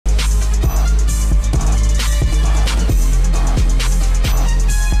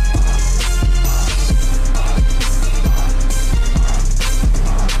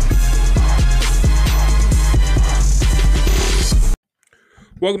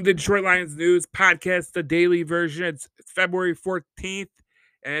Welcome to Detroit Lions News Podcast, the daily version. It's February 14th,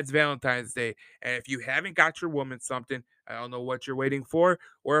 and it's Valentine's Day. And if you haven't got your woman something, I don't know what you're waiting for.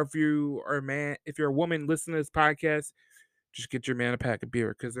 Or if you are a man, if you're a woman listening to this podcast, just get your man a pack of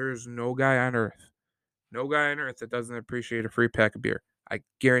beer because there is no guy on earth that doesn't appreciate a free pack of beer. I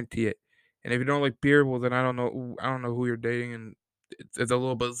guarantee it. And if you don't like beer, well, then I don't know who you're dating, and it's a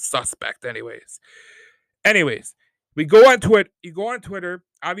little bit suspect, Anyways, we go on Twitter. You go on Twitter.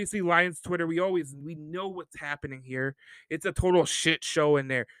 Obviously, Lions Twitter. We know what's happening here. It's a total shit show in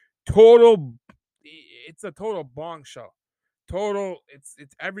there. Total. It's a total bong show. Total.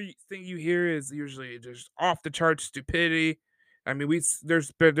 It's everything you hear is usually just off the charts stupidity. I mean,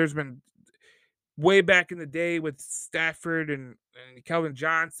 there's been way back in the day with Stafford and Kelvin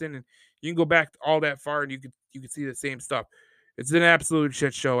Johnson, and you can go back all that far, and you could see the same stuff. It's an absolute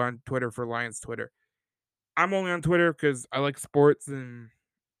shit show on Twitter for Lions Twitter. I'm only on Twitter because I like sports, and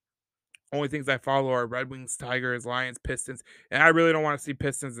only things I follow are Red Wings, Tigers, Lions, Pistons. And I really don't want to see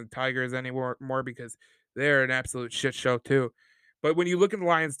Pistons and Tigers anymore more because they're an absolute shit show too. But when you look at the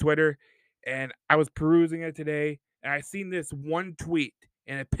Lions Twitter, and I was perusing it today, and I seen this one tweet,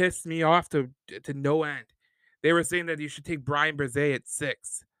 and it pissed me off to no end. They were saying that you should take Brian Bresee at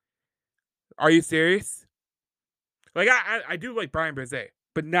 6. Are you serious? Like I do like Brian Bresee,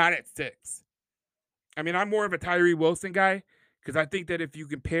 but not at 6. I mean, I'm more of a Tyree Wilson guy because I think that if you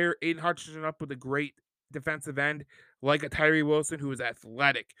compare Aiden Hutchinson up with a great defensive end like a Tyree Wilson who is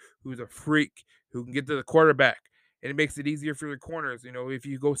athletic, who's a freak, who can get to the quarterback, and it makes it easier for your corners. You know, if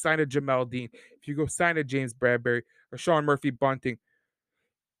you go sign a Jamel Dean, if you go sign a James Bradbury or Sean Murphy Bunting,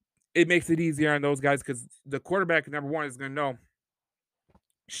 it makes it easier on those guys because the quarterback, number one, is going to know,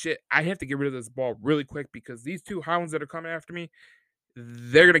 shit, I have to get rid of this ball really quick because these two hounds that are coming after me,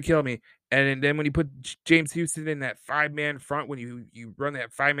 they're gonna kill me. And then when you put James Houston in that 5-man front, when you run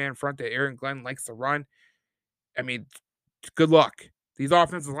that 5-man front that Aaron Glenn likes to run, I mean, good luck. These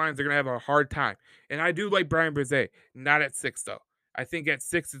offensive lines are gonna have a hard time. And I do like Brian Bresee, not at 6 though. I think at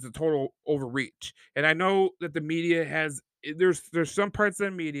 6 is a total overreach. And I know that the media has there's some parts of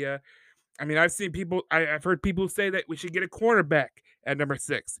the media. I mean, I've seen people. I've heard people say that we should get a cornerback at number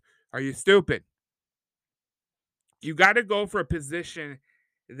 6. Are you stupid? You got to go for a position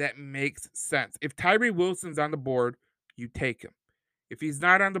that makes sense. If Tyree Wilson's on the board, you take him. If he's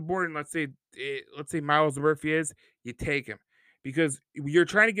not on the board, and let's say Miles Murphy is, you take him because you're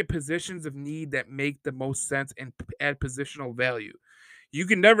trying to get positions of need that make the most sense and add positional value. You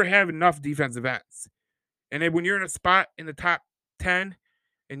can never have enough defensive ends, and then when you're in a spot in the top 10,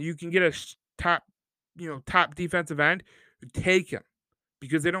 and you can get a top defensive end, take him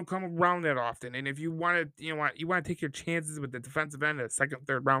because they don't come around that often. And if you want to, you want to take your chances with the defensive end in the second,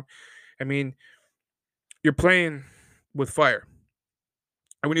 third round, I mean, you're playing with fire.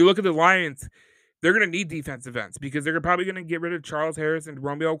 And when you look at the Lions, they're going to need defensive ends because they're probably going to get rid of Charles Harris and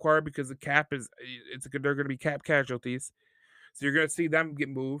Romeo Okwara because the cap is they're going to be cap casualties. So you're going to see them get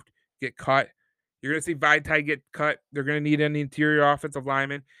moved, get cut. You're going to see Vaitai get cut. They're going to need an interior offensive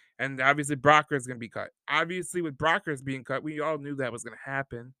lineman. And obviously, Brocker is going to be cut. Obviously, with Brockers being cut, we all knew that was going to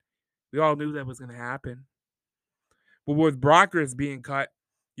happen. We all knew that was going to happen. But with Brockers being cut,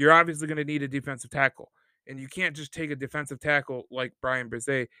 you're obviously going to need a defensive tackle. And you can't just take a defensive tackle like Brian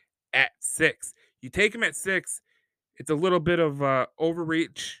Bresee at 6. You take him at 6, it's a little bit of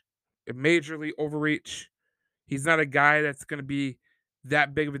overreach, a majorly overreach. He's not a guy that's going to be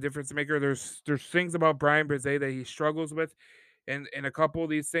that big of a difference maker. There's things about Brian Bresee that he struggles with, and a couple of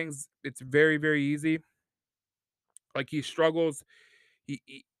these things, it's very, very easy. Like he struggles.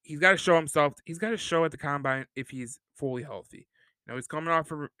 He's got to show himself. He's got to show at the combine if he's fully healthy. He's coming off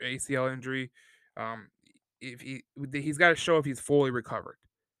from ACL injury. Um, if he's got to show if he's fully recovered.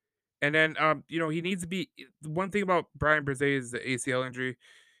 And then he needs to be. One thing about Brian Bresee is the ACL injury,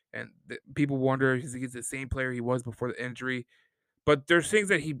 and people wonder if he's the same player he was before the injury. But there's things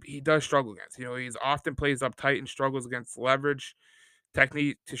that he does struggle against. He's often plays up tight and struggles against leverage.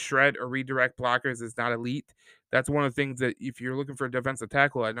 Technique to shred or redirect blockers is not elite. That's one of the things that if you're looking for a defensive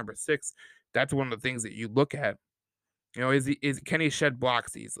tackle at number 6, that's one of the things that you look at. Can he shed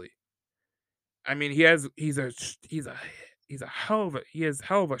blocks easily? I mean, he's a hell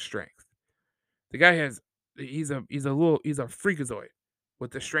of a strength. The guy he's a freakazoid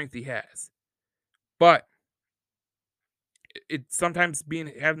with the strength he has. But it sometimes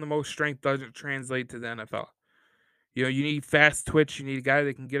having the most strength doesn't translate to the NFL. You need fast twitch. You need a guy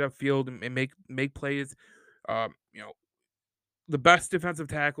that can get upfield and make plays. Um, you know, the best defensive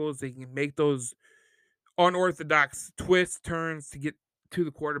tackles, they can make those unorthodox twists, turns to get to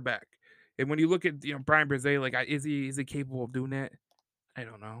the quarterback. And when you look at Brian Bresee, like is he capable of doing that? I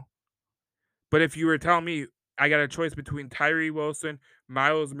don't know. But if you were telling me I got a choice between Tyree Wilson,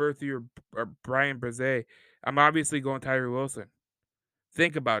 Miles Murphy, or Brian Bresee, I'm obviously going Tyree Wilson.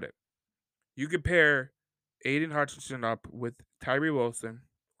 Think about it. You could pair Aiden Hutchinson up with Tyree Wilson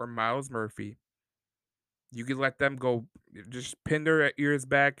or Miles Murphy. You could let them go, just pin their ears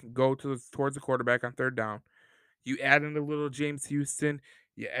back and go towards the quarterback on third down. You add in a little James Houston.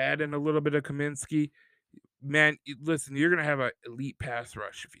 You add in a little bit of Kaminsky. Man, listen, you're gonna have an elite pass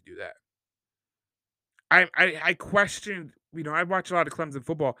rush if you do that. I questioned, I watch a lot of Clemson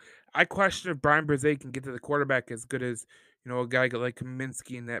football. I question if Brian Bresee can get to the quarterback as good as, a guy like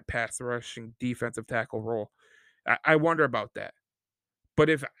Kaminsky in that pass rushing defensive tackle role. I wonder about that. But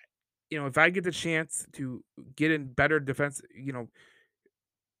if I get the chance to get in better defense,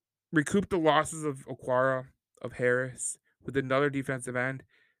 recoup the losses of Okwara, of Harris with another defensive end,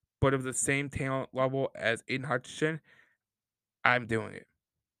 but of the same talent level as Aiden Hutchinson, I'm doing it.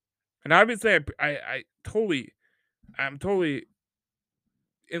 And obviously, I'm totally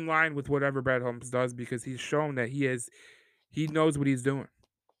in line with whatever Brad Holmes does because he's shown that he knows what he's doing.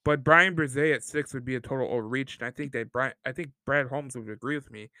 But Brian Bresee at 6 would be a total overreach, and I think Brad Holmes would agree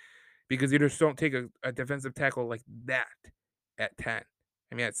with me because you just don't take a defensive tackle like that at 10.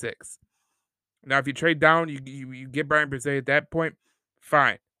 I mean at 6. Now if you trade down, you get Brian Bresee at that point,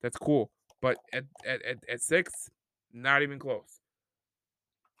 fine, that's cool. But at 6, not even close.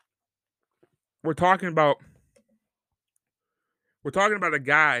 We're talking about we're talking about a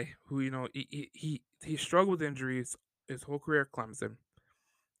guy who he struggled with injuries his whole career at Clemson.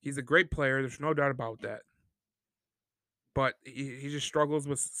 He's a great player. There's no doubt about that. But he just struggles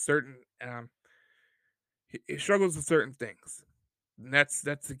with he struggles with certain things. And that's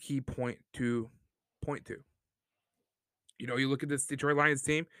the key point to. You look at this Detroit Lions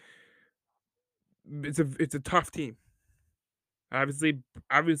team. It's a tough team. Obviously,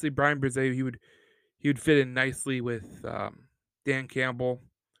 Brian Bresee he would fit in nicely with Dan Campbell.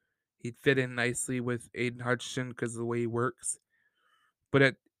 He'd fit in nicely with Aiden Hutchinson because of the way he works. But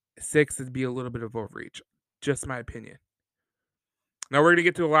at 6, it'd be a little bit of overreach. Just my opinion. Now we're gonna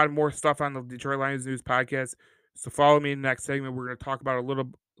get to a lot more stuff on the Detroit Lions News podcast. So follow me in the next segment. We're gonna talk about a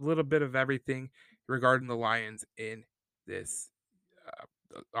little bit of everything regarding the Lions in this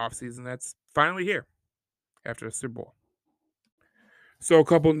offseason that's finally here after the Super Bowl. So a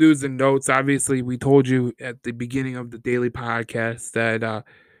couple news and notes. Obviously, we told you at the beginning of the daily podcast that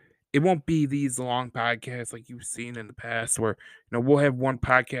it won't be these long podcasts like you've seen in the past where we'll have one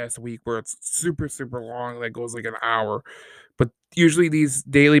podcast a week where it's super super long that goes like an hour, but usually these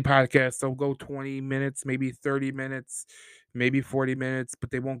daily podcasts they'll go 20 minutes, maybe 30 minutes, maybe 40 minutes,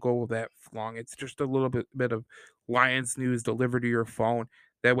 but they won't go that long. It's just a little bit of Lions news delivered to your phone.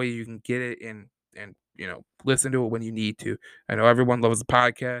 That way you can get it and listen to it when you need to. I know everyone loves the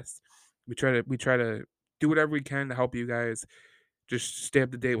podcast. We try to do whatever we can to help you guys just stay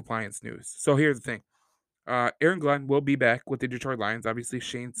up to date with Lions news. So here's the thing. Aaron Glenn will be back with the Detroit Lions. Obviously,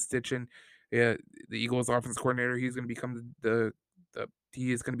 Shane Steichen, the Eagles' offense coordinator, he's going to become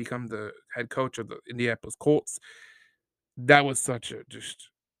he is going to become the head coach of the Indianapolis Colts. That was such a just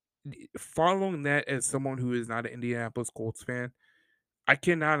following that as someone who is not an Indianapolis Colts fan. I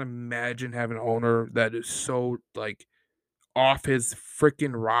cannot imagine having an owner that is so like off his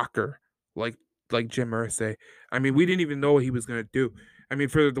freaking rocker, like Jim Irsay. I mean, we didn't even know what he was gonna do. I mean,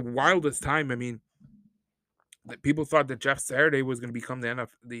 for the wildest time, I mean, people thought that Jeff Saturday was gonna become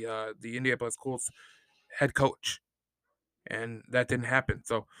the Indianapolis Colts head coach, and that didn't happen.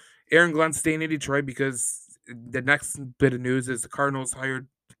 So, Aaron Glenn staying in Detroit because the next bit of news is the Cardinals hired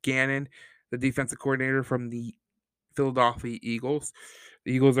Gannon, the defensive coordinator from the Philadelphia Eagles.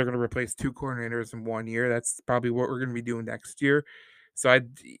 The Eagles are going to replace 2 coordinators in 1 year. That's probably what we're going to be doing next year. So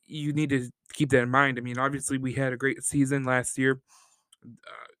you need to keep that in mind. I mean, obviously we had a great season last year.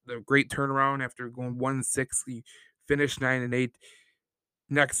 The great turnaround after going 1-6, we finished 9-8.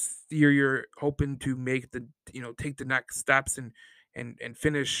 Next year, you're hoping to take the next steps and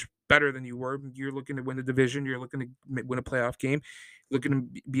finish better than you were. You're looking to win the division. You're looking to win a playoff game. Looking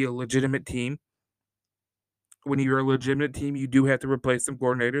to be a legitimate team. When you're a legitimate team, you do have to replace some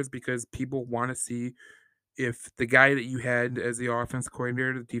coordinators because people want to see if the guy that you had as the offense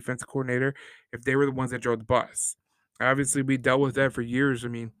coordinator, the defense coordinator, if they were the ones that drove the bus. Obviously, we dealt with that for years. I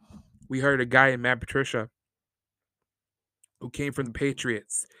mean, we hired a guy in Matt Patricia who came from the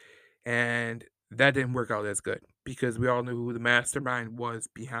Patriots, and that didn't work out as good because we all knew who the mastermind was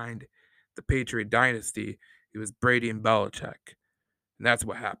behind the Patriot dynasty. It was Brady and Belichick, and that's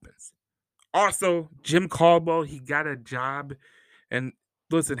what happens. Also, Jim Caldwell, he got a job. And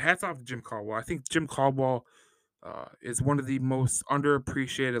listen, hats off to Jim Caldwell. I think Jim Caldwell is one of the most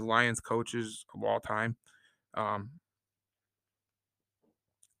underappreciated Lions coaches of all time. Um,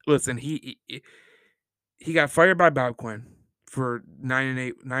 listen, he got fired by Bob Quinn for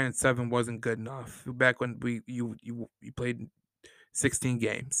 9-8, 9-7 wasn't good enough back when you played 16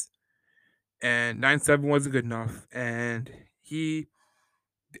 games, and 9-7 wasn't good enough, and he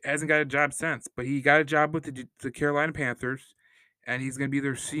hasn't got a job since. But he got a job with the Carolina Panthers, and he's going to be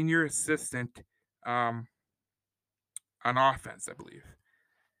their senior assistant um, on offense, I believe.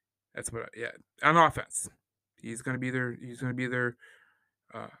 That's what, yeah, on offense. He's going to be their. He's going to be their.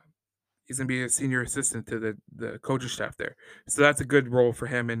 Uh, he's going to be a senior assistant to the coaching staff there. So that's a good role for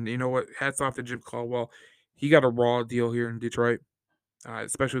him. And you know what? Hats off to Jim Caldwell. He got a raw deal here in Detroit,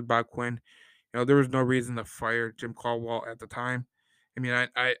 especially with Bob Quinn. You know, there was no reason to fire Jim Caldwell at the time. I mean,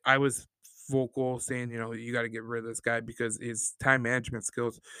 I was vocal saying, you know, you got to get rid of this guy because his time management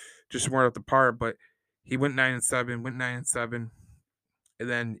skills just weren't up to par. But he went 9-7, went 9-7, and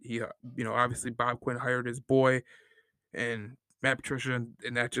then he, obviously Bob Quinn hired his boy and Matt Patricia,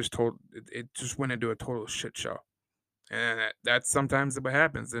 and that just it just went into a total shit show. And that's sometimes what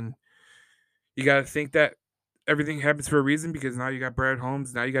happens. And you got to think that everything happens for a reason because now you got Brad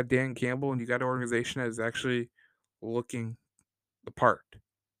Holmes, now you got Dan Campbell, and you got an organization that is actually looking the part.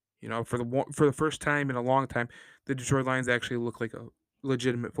 You know, for the first time in a long time, the Detroit Lions actually look like a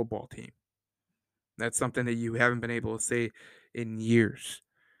legitimate football team. That's something that you haven't been able to say in years.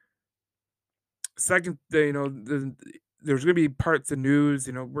 Second, there's going to be parts of news.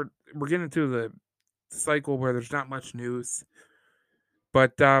 You know, we're getting into the cycle where there's not much news,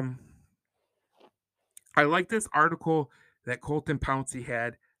 but I like this article that Colton Pouncey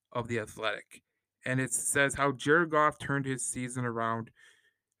had of the Athletic, and it says how Jared Goff turned his season around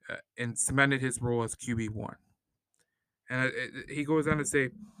and cemented his role as QB1. And he goes on to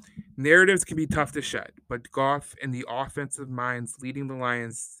say, narratives can be tough to shed, but Goff and the offensive minds leading the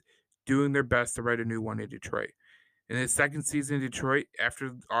Lions doing their best to write a new one in Detroit. In his second season in Detroit, after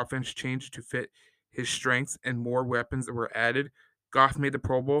the offense changed to fit his strengths and more weapons were added, Goff made the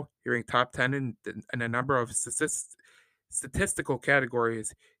Pro Bowl, hearing top 10 in a number of statistical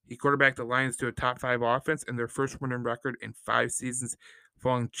categories. He quarterbacked the Lions to a top 5 offense and their first winning record in 5 seasons,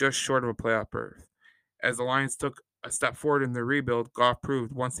 falling just short of a playoff berth. As the Lions took a step forward in their rebuild, Goff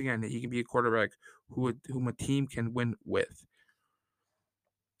proved once again that he can be a quarterback whom a team can win with.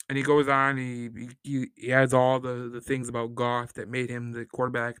 And he goes on, he has all the things about Goff that made him the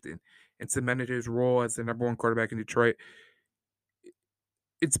quarterback and cemented his role as the number one quarterback in Detroit.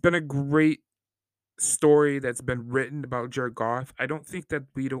 It's been a great story that's been written about Jared Goff. I don't think that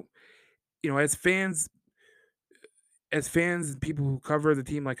we don't, as fans and people who cover the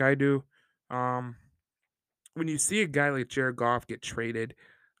team like I do, um, when you see a guy like Jared Goff get traded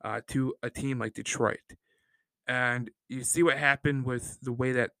to a team like Detroit, and you see what happened with the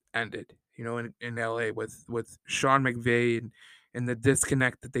way that ended, in LA with Sean McVay and the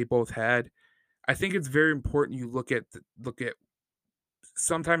disconnect that they both had. I think it's very important you look at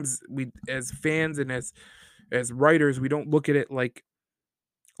sometimes we as fans and as writers, we don't look at it like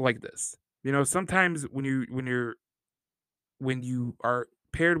this. Sometimes when you are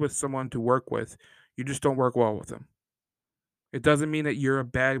paired with someone to work with, you just don't work well with them. It doesn't mean that you're a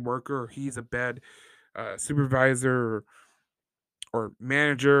bad worker or he's a bad supervisor or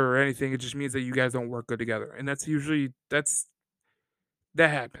manager or anything. It just means that you guys don't work good together, and that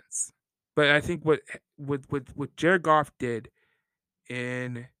happens. But I think what Jared Goff did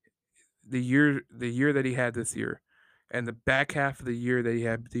in the year that he had this year, and the back half of the year that he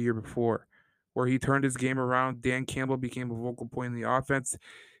had the year before, where he turned his game around. Dan Campbell became a vocal point in the offense.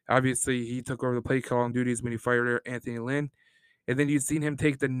 Obviously, he took over the play calling duties when he fired Anthony Lynn, and then you've seen him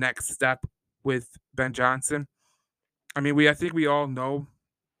take the next step with Ben Johnson. I think we all know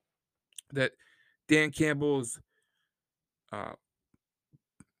that Dan Campbell's uh,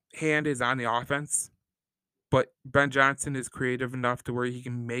 hand is on the offense, but Ben Johnson is creative enough to where he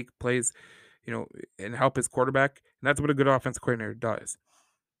can make plays, and help his quarterback. And that's what a good offensive coordinator does.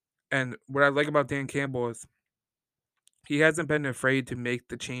 And what I like about Dan Campbell is he hasn't been afraid to make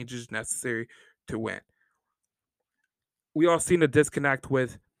the changes necessary to win. We all seen the disconnect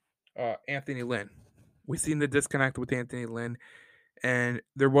with Anthony Lynn. We seen the disconnect with Anthony Lynn, and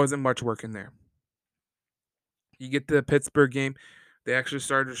there wasn't much work in there. You get to the Pittsburgh game, they actually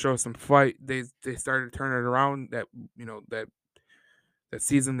started to show some fight. They started to turn it around. That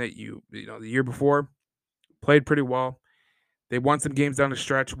season that the year before played pretty well. They won some games down the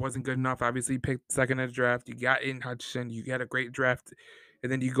stretch. Wasn't good enough. Obviously, you picked second in the draft. You got Aiden Hutchinson. You had a great draft,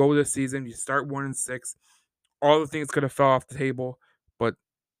 and then you go this season. You start 1-6. All the things could have fell off the table, but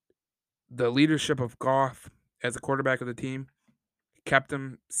the leadership of Goff as a quarterback of the team, kept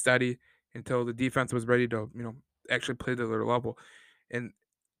them steady until the defense was ready to, actually play to their level. And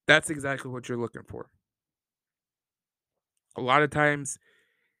that's exactly what you're looking for. A lot of times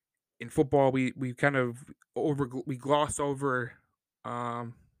in football, we kind of we gloss over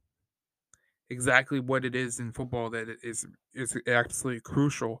um, exactly what it is in football that it is absolutely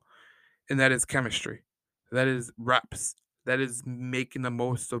crucial, and that is chemistry, that is reps, that is making the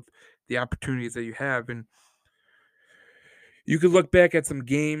most of the opportunities that you have. And you could look back at some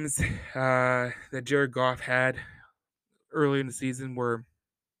games that Jared Goff had early in the season where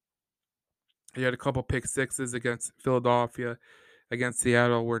he had a couple pick sixes against Philadelphia, against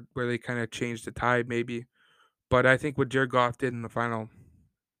Seattle, where they kind of changed the tide, maybe. But I think what Jared Goff did in the final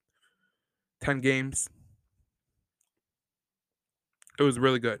 10 games, it was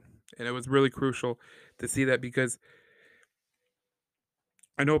really good, and it was really crucial to see that because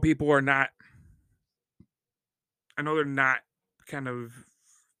I know people are not. I know they're not kind of.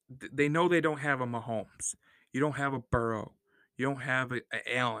 They know they don't have a Mahomes. You don't have a Burrow. You don't have a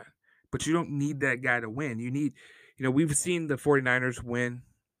Allen. But you don't need that guy to win. You need, we've seen the 49ers win,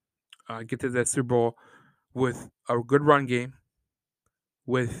 get to that Super Bowl with a good run game,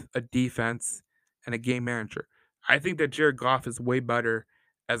 with a defense, and a game manager. I think that Jared Goff is way better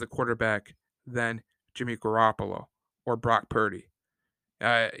as a quarterback than Jimmy Garoppolo or Brock Purdy.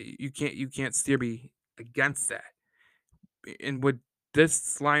 You can't steer me against that. And what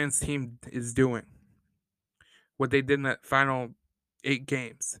this Lions team is doing, what they did in that final 8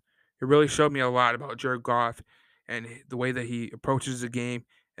 games, it really showed me a lot about Jared Goff and the way that he approaches the game,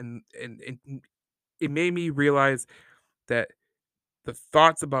 and it made me realize that the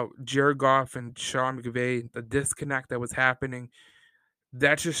thoughts about Jared Goff and Sean McVay, the disconnect that was happening,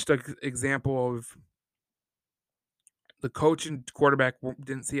 that's just an example of the coach and quarterback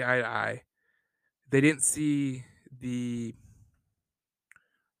didn't see eye to eye. They didn't see the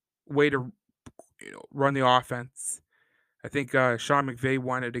way to run the offense. I think Sean McVay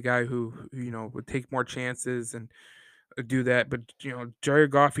wanted a guy who would take more chances and do that. But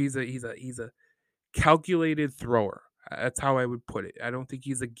Jared Goff, he's a calculated thrower. That's how I would put it. I don't think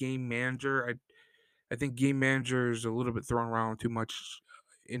he's a game manager. I think game manager is a little bit thrown around too much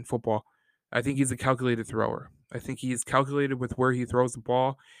in football. I think he's a calculated thrower. I think he's calculated with where he throws the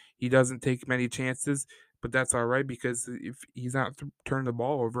ball. He doesn't take many chances, but that's all right because if he's not turning the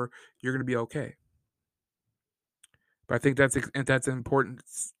ball over, you're going to be okay. But I think that's an important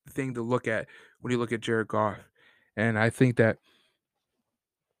thing to look at when you look at Jared Goff. And I think that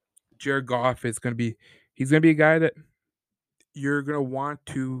Jared Goff is going to be he's going to be a guy that you're going to want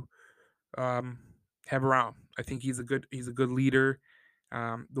to um, have around. I think he's a good leader.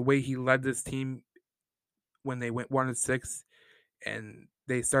 The way he led this team when they went 1-6 and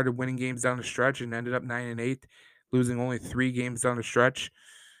they started winning games down the stretch and ended up 9-8, losing only 3 games down the stretch.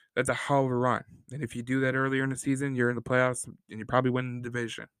 That's a hell of a run. And if you do that earlier in the season, you're in the playoffs and you probably win the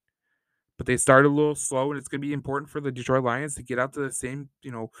division. But they started a little slow, and it's going to be important for the Detroit Lions to get out to the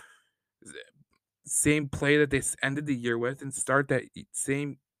same play that they ended the year with, and start the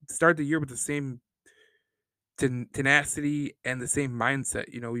year with the same tenacity and the same mindset.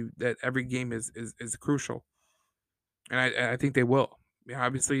 That every game is crucial, and I think they will.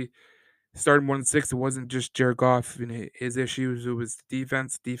 Obviously, starting 1-6, it wasn't just Jared Goff and his issues. It was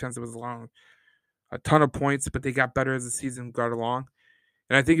defense. Defense was allowing a ton of points, but they got better as the season got along.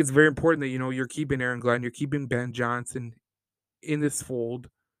 And I think it's very important that you're keeping Aaron Glenn, you're keeping Ben Johnson in this fold.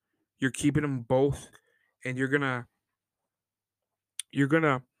 You're keeping them both, and you're gonna you're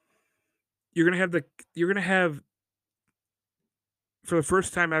gonna have the you're gonna have for the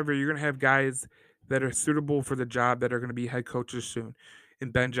first time ever, you're gonna have guys that are suitable for the job that are gonna be head coaches soon.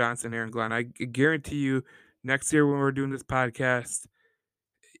 In Ben Johnson, Aaron Glenn, I guarantee you, next year when we're doing this podcast,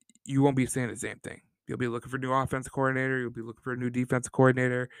 you won't be saying the same thing. You'll be looking for a new offensive coordinator. You'll be looking for a new defensive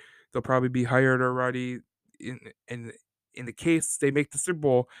coordinator. They'll probably be hired already. In in in the case they make the Super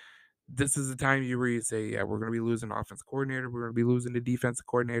Bowl, this is the time where you say, "Yeah, we're going to be losing offensive coordinator. We're going to be losing the defensive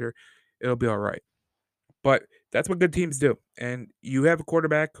coordinator. It'll be all right." But that's what good teams do. And you have a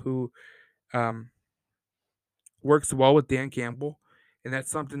quarterback who um, works well with Dan Campbell, and that's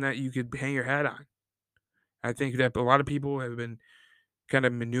something that you could hang your hat on. I think that a lot of people have been kind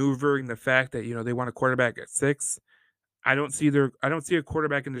of maneuvering the fact that they want a quarterback at 6. I don't see a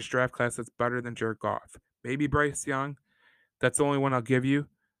quarterback in this draft class that's better than Jared Goff. Maybe Bryce Young. That's the only one I'll give you.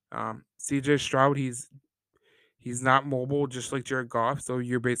 CJ Stroud, he's not mobile just like Jared Goff. So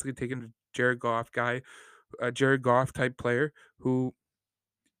you're basically taking a Jared Goff guy, a Jared Goff type player who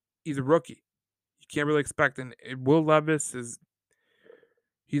he's a rookie. You can't really expect. And Will Levis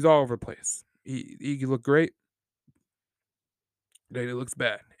he's all over the place. He can look great. that it looks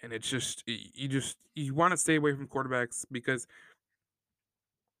bad, and it's just you want to stay away from quarterbacks because,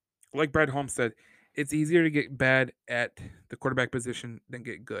 like Brad Holmes said, it's easier to get bad at the quarterback position than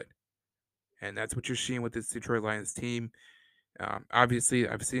get good, and that's what you're seeing with this Detroit Lions team. Obviously,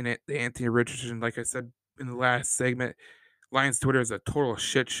 I've seen it. The Anthony Richardson, like I said in the last segment, Lions Twitter is a total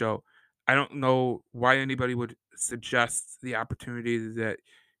shit show. I don't know why anybody would suggest the opportunity that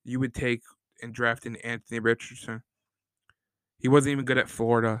you would take in drafting Anthony Richardson. He wasn't even good at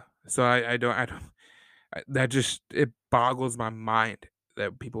Florida, so I don't. That just it boggles my mind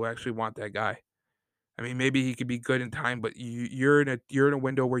that people actually want that guy. I mean, maybe he could be good in time, but you're in a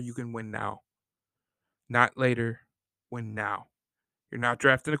window where you can win now, not later. Win now. You're not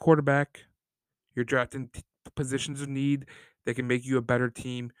drafting a quarterback. You're drafting positions of need that can make you a better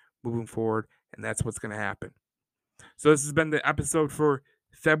team moving forward, and that's what's going to happen. So this has been the episode for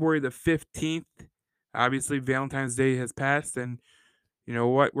February the 15th. Obviously, Valentine's Day has passed, and you know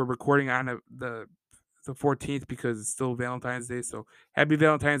what? We're recording on the 14th because it's still Valentine's Day. So happy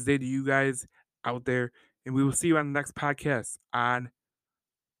Valentine's Day to you guys out there, and we will see you on the next podcast on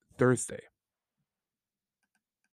Thursday.